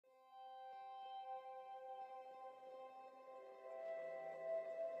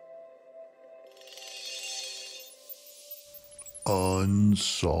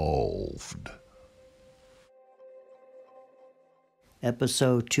Unsolved.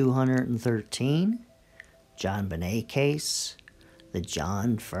 Episode 213, JonBenet Case, the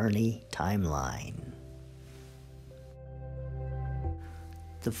John Fernie Timeline.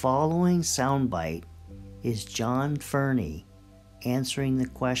 The following soundbite is John Fernie answering the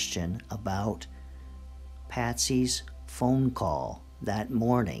question about Patsy's phone call that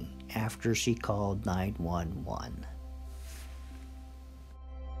morning after she called 911.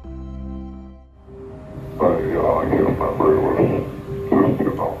 I can't remember. It was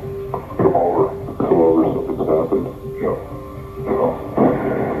just, come over, something's happened. Yeah.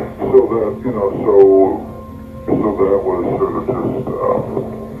 So that, so that was sort of just,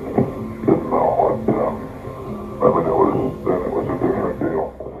 didn't know what, then it was a different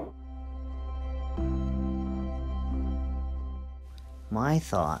deal. My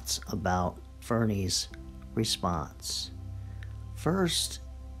thoughts about Fernie's response. First,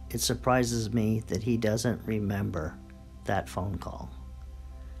 it surprises me that he doesn't remember that phone call.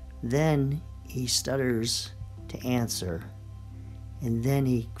 Then he stutters to answer, and then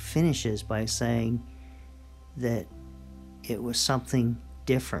he finishes by saying that it was something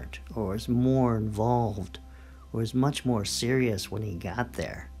different, or was more involved, or was much more serious when he got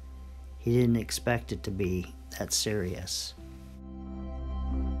there. He didn't expect it to be that serious.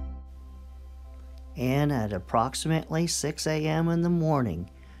 And at approximately 6 a.m. in the morning,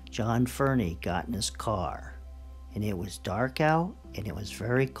 John Fernie got in his car, and it was dark out, and it was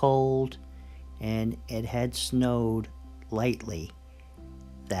very cold, and it had snowed lightly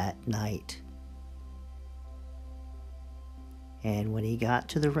that night. And when he got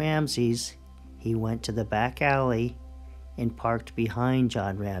to the Ramseys, he went to the back alley and parked behind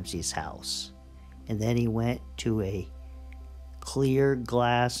John Ramsey's house. And then he went to a clear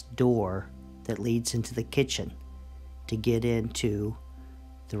glass door that leads into the kitchen to get into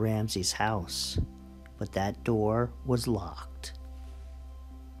the Ramsey's house, but that door was locked.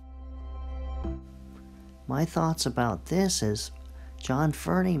 My thoughts about this is John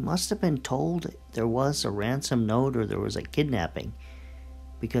Fernie must have been told there was a ransom note or there was a kidnapping,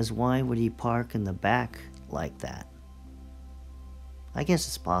 because why would he park in the back like that? I guess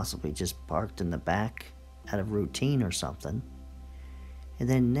it's possible he just parked in the back out of routine or something. And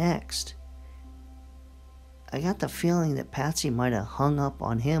then next, I got the feeling that Patsy might have hung up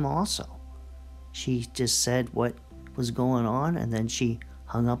on him also. She just said what was going on, and then she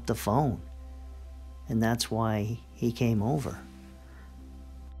hung up the phone. And that's why he came over.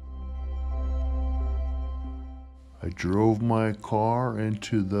 I drove my car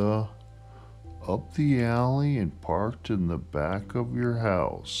up the alley and parked in the back of your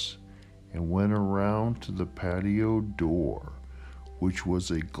house and went around to the patio door, which was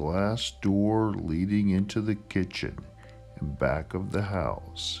a glass door leading into the kitchen and back of the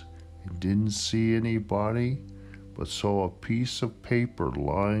house, and didn't see anybody, but saw a piece of paper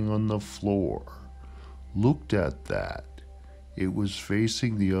lying on the floor. Looked at that. It was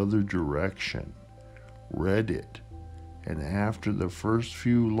facing the other direction. Read it, and after the first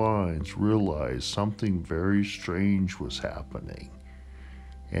few lines realized something very strange was happening.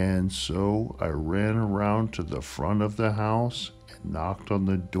 And so I ran around to the front of the house and knocked on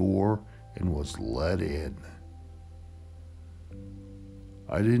the door and was let in.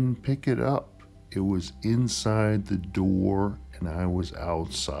 I didn't pick it up. It was inside the door and I was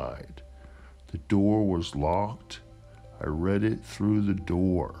outside. The door was locked. I read it through the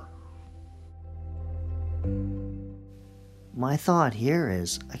door. My thought here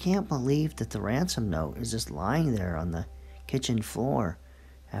is, I can't believe that the ransom note is just lying there on the kitchen floor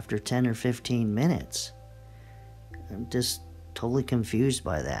after 10 or 15 minutes. I'm just totally confused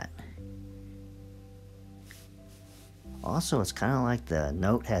by that. Also, it's kind of like the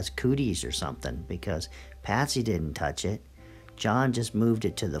note has cooties or something, because Patsy didn't touch it. John just moved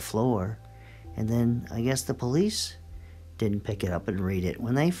it to the floor, and then I guess the police didn't pick it up and read it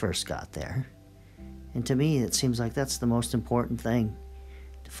when they first got there. And to me, it seems like that's the most important thing,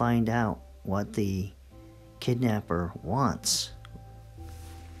 to find out what the kidnapper wants.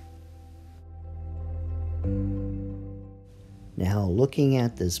 Now, looking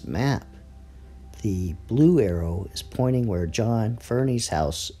at this map, the blue arrow is pointing where John Fernie's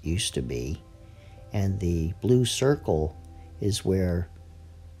house used to be, and the blue circle is where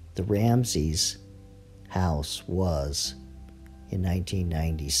the Ramseys' house was in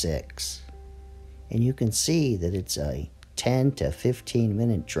 1996. And you can see that it's a 10 to 15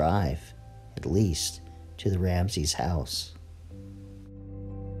 minute drive, at least, to the Ramseys' house.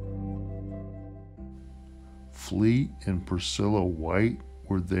 Fleet and Priscilla White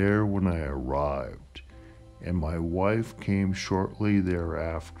were there when I arrived, and my wife came shortly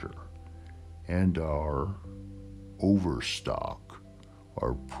thereafter, and our overstock,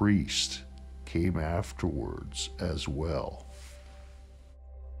 our priest, came afterwards as well.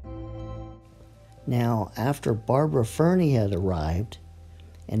 Now, after Barbara Fernie had arrived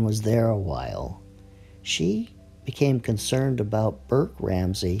and was there a while, she became concerned about Burke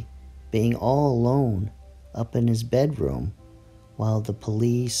Ramsey being all alone up in his bedroom while the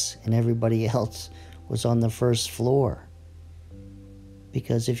police and everybody else was on the first floor.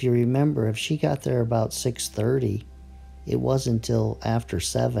 Because if you remember, if she got there about 6:30, it wasn't until after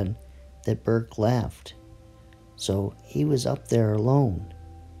 7 that Burke left. So he was up there alone.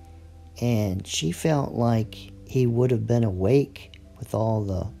 And she felt like he would have been awake with all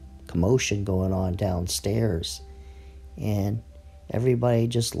the commotion going on downstairs and everybody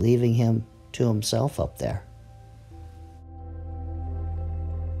just leaving him to himself up there.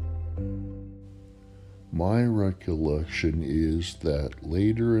 My recollection is that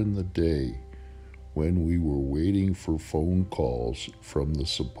later in the day, when we were waiting for phone calls from the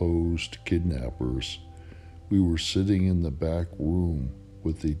supposed kidnappers, we were sitting in the back room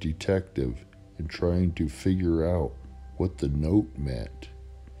with a detective and trying to figure out what the note meant.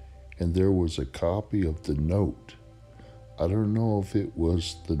 And there was a copy of the note. I don't know if it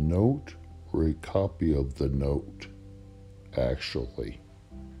was the note or a copy of the note, actually.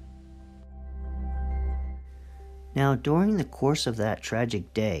 Now, during the course of that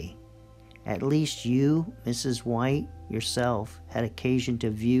tragic day, at least you, Mrs. White, yourself, had occasion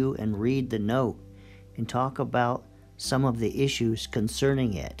to view and read the note and talk about some of the issues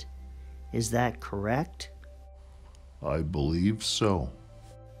concerning it. Is that correct? I believe so.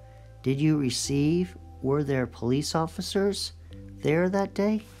 Did you receive, were there police officers there that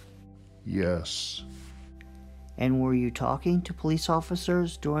day? Yes. And were you talking to police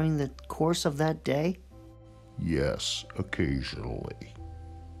officers during the course of that day? Yes, occasionally.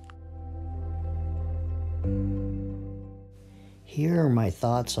 Here my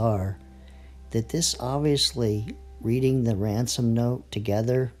thoughts are that this obviously, reading the ransom note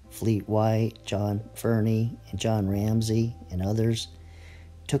together, Fleet White, John Fernie, and John Ramsey, and others,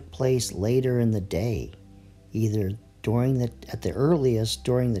 took place later in the day, either at the earliest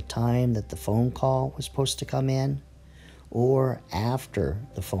during the time that the phone call was supposed to come in, or after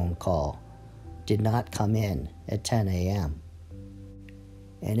the phone call did not come in at 10 a.m.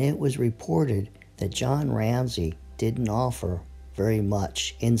 And it was reported that John Ramsey didn't offer very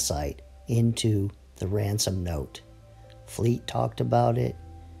much insight into the ransom note. Fleet talked about it,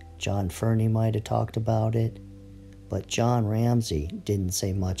 John Fernie might have talked about it, but John Ramsey didn't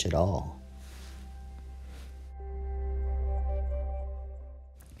say much at all.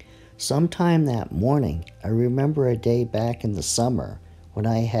 Sometime that morning, I remember a day back in the summer when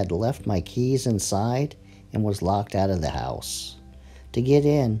I had left my keys inside and was locked out of the house. To get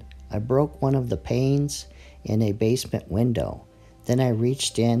in, I broke one of the panes in a basement window. Then I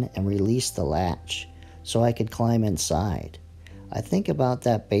reached in and released the latch so I could climb inside. I think about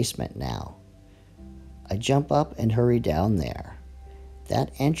that basement now. I jump up and hurry down there.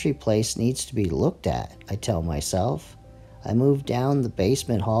 That entry place needs to be looked at, I tell myself. I move down the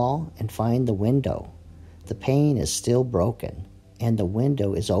basement hall and find the window. The pane is still broken, and the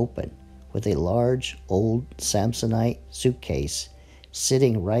window is open with a large old Samsonite suitcase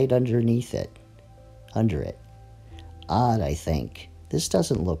sitting right underneath it. Under it. Odd, I think. This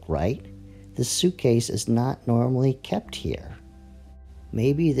doesn't look right. This suitcase is not normally kept here.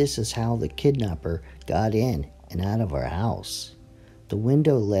 Maybe this is how the kidnapper got in and out of our house. The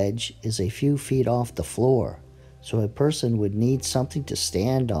window ledge is a few feet off the floor, so a person would need something to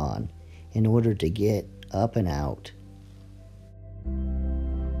stand on in order to get up and out.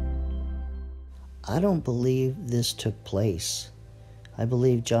 I don't believe this took place. I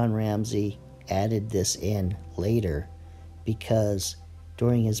believe John Ramsey added this in later because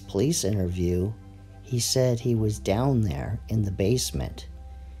during his police interview, he said he was down there in the basement.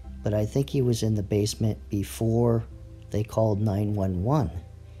 But I think he was in the basement before they called 911.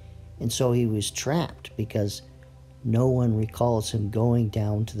 And so he was trapped because no one recalls him going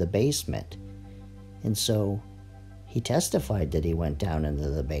down to the basement. And so he testified that he went down into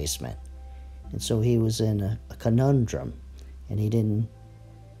the basement. And so he was in a conundrum, and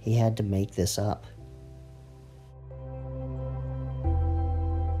he had to make this up.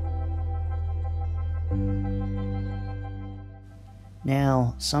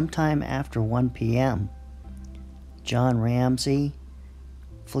 Now, sometime after 1 p.m., John Ramsey,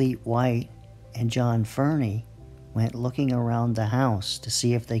 Fleet White, and John Fernie went looking around the house to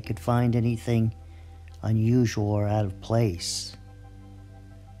see if they could find anything unusual or out of place.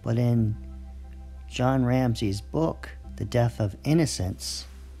 But in John Ramsey's book, The Death of Innocence,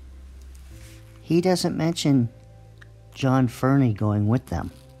 he doesn't mention John Fernie going with them.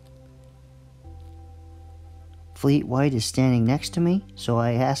 Fleet White is standing next to me, so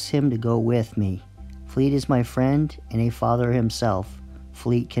I asked him to go with me. Fleet is my friend and a father himself.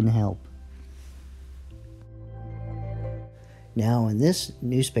 Fleet can help. Now, in this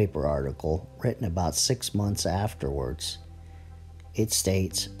newspaper article, written about 6 months afterwards, it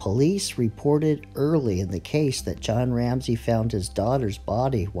states, police reported early in the case that John Ramsey found his daughter's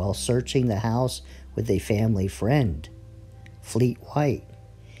body while searching the house with a family friend, Fleet White.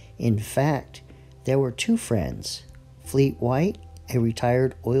 In fact, there were two friends, Fleet White, a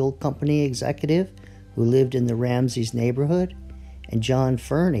retired oil company executive who lived in the Ramseys' neighborhood, and John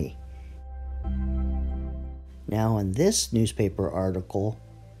Fernie. Now, in this newspaper article,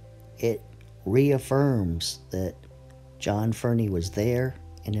 it reaffirms that John Fernie was there,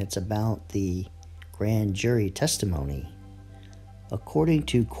 and it's about the grand jury testimony. According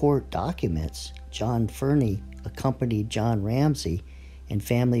to court documents, John Fernie accompanied John Ramsey and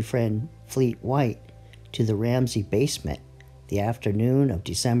family friend Fleet White to the Ramsey basement the afternoon of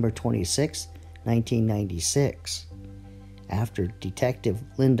December 26, 1996, after Detective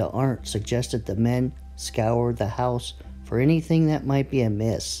Linda Arndt suggested the men scour the house for anything that might be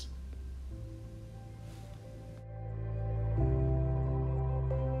amiss.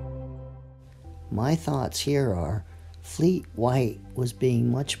 My thoughts here are Fleet White was being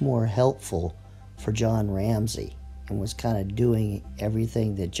much more helpful for John Ramsey and was kind of doing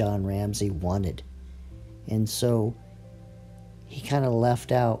everything that John Ramsey wanted. And so he kind of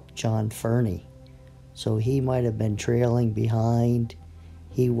left out John Fernie. So he might have been trailing behind.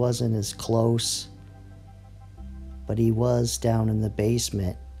 He wasn't as close, but he was down in the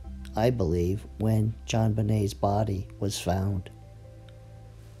basement, I believe, when JonBenet's body was found.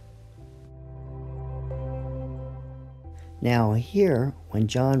 Now here, when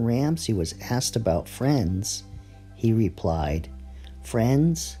John Ramsey was asked about friends, he replied,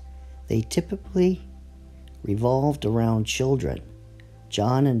 "Friends, they typically revolved around children.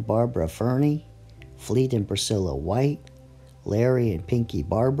 John and Barbara Fernie, Fleet and Priscilla White, Larry and Pinky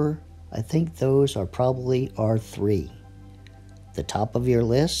Barber. I think those are probably our three. The top of your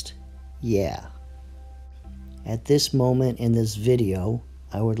list? Yeah." At this moment in this video,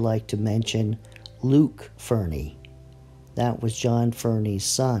 I would like to mention Luke Fernie. That was John Fernie's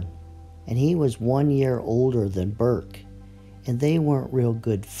son, and he was 1 year older than Burke, and they weren't real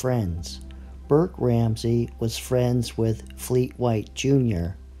good friends. Burke Ramsey was friends with Fleet White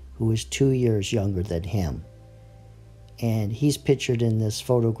Jr., who was 2 years younger than him, and he's pictured in this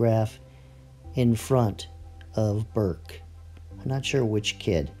photograph in front of Burke. I'm not sure which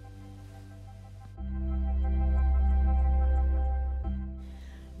kid.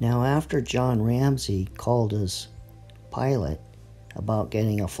 Now, after John Ramsey called his pilot about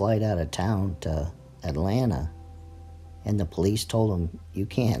getting a flight out of town to Atlanta, and the police told him, "You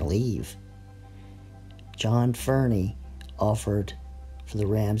can't leave," John Fernie offered for the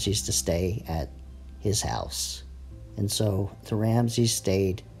Ramseys to stay at his house. And so the Ramseys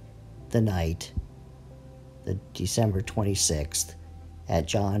stayed the night, the December 26th, at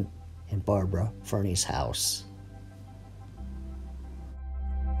John and Barbara Fernie's house.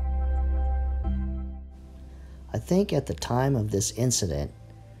 I think at the time of this incident,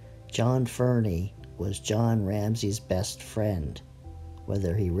 John Fernie was John Ramsey's best friend,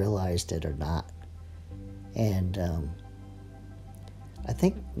 whether he realized it or not. And I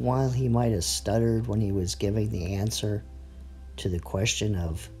think while he might have stuttered when he was giving the answer to the question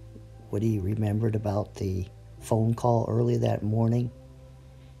of what he remembered about the phone call early that morning,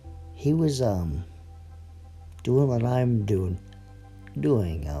 he was doing what I'm doing.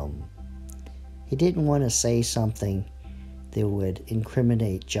 He didn't want to say something that would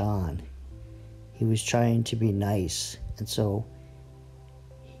incriminate John. He was trying to be nice, and so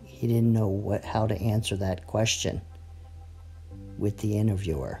he didn't know how to answer that question with the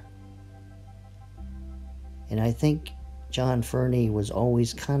interviewer. And I think John Fernie was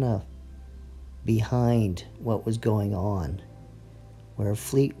always kind of behind what was going on, where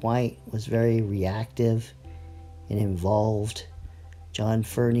Fleet White was very reactive and involved. John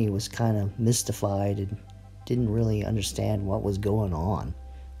Fernie was kind of mystified and didn't really understand what was going on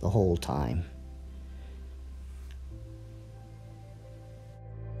the whole time.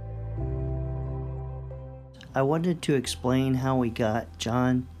 I wanted to explain how we got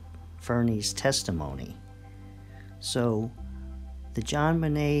John Fernie's testimony. So, the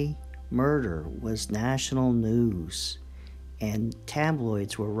JonBenet murder was national news, and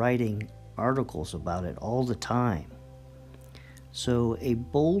tabloids were writing articles about it all the time. So a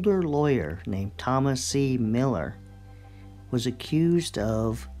Boulder lawyer named Thomas C. Miller was accused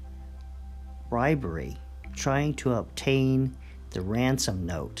of bribery, trying to obtain the ransom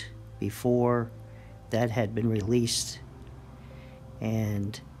note before that had been released.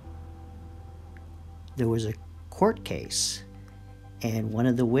 And there was a court case, and one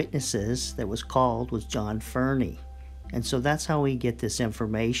of the witnesses that was called was John Fernie. And so that's how we get this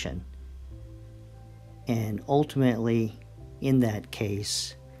information. And ultimately, in that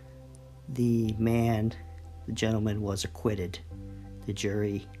case, the gentleman was acquitted. The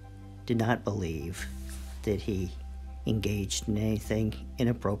jury did not believe that he engaged in anything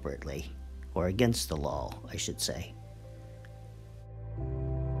inappropriately, or against the law, I should say.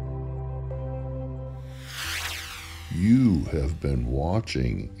 You have been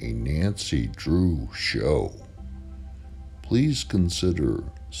watching a Nancy Drew show. Please consider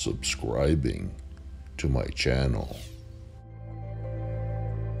subscribing to my channel.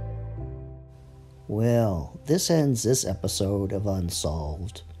 Well, this ends this episode of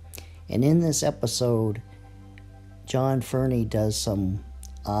Unsolved. And in this episode, John Fernie does some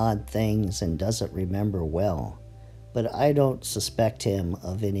odd things and doesn't remember well. But I don't suspect him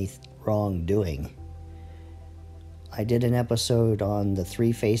of any wrongdoing. I did an episode on the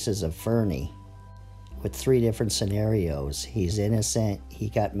 3 faces of Fernie with 3 different scenarios. He's innocent, he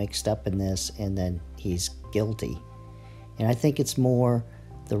got mixed up in this, and then he's guilty. And I think it's more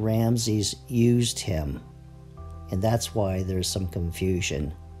the Ramseys used him, and that's why there's some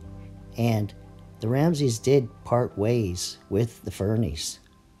confusion. And the Ramseys did part ways with the Fernies.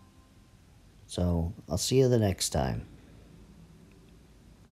 So I'll see you the next time.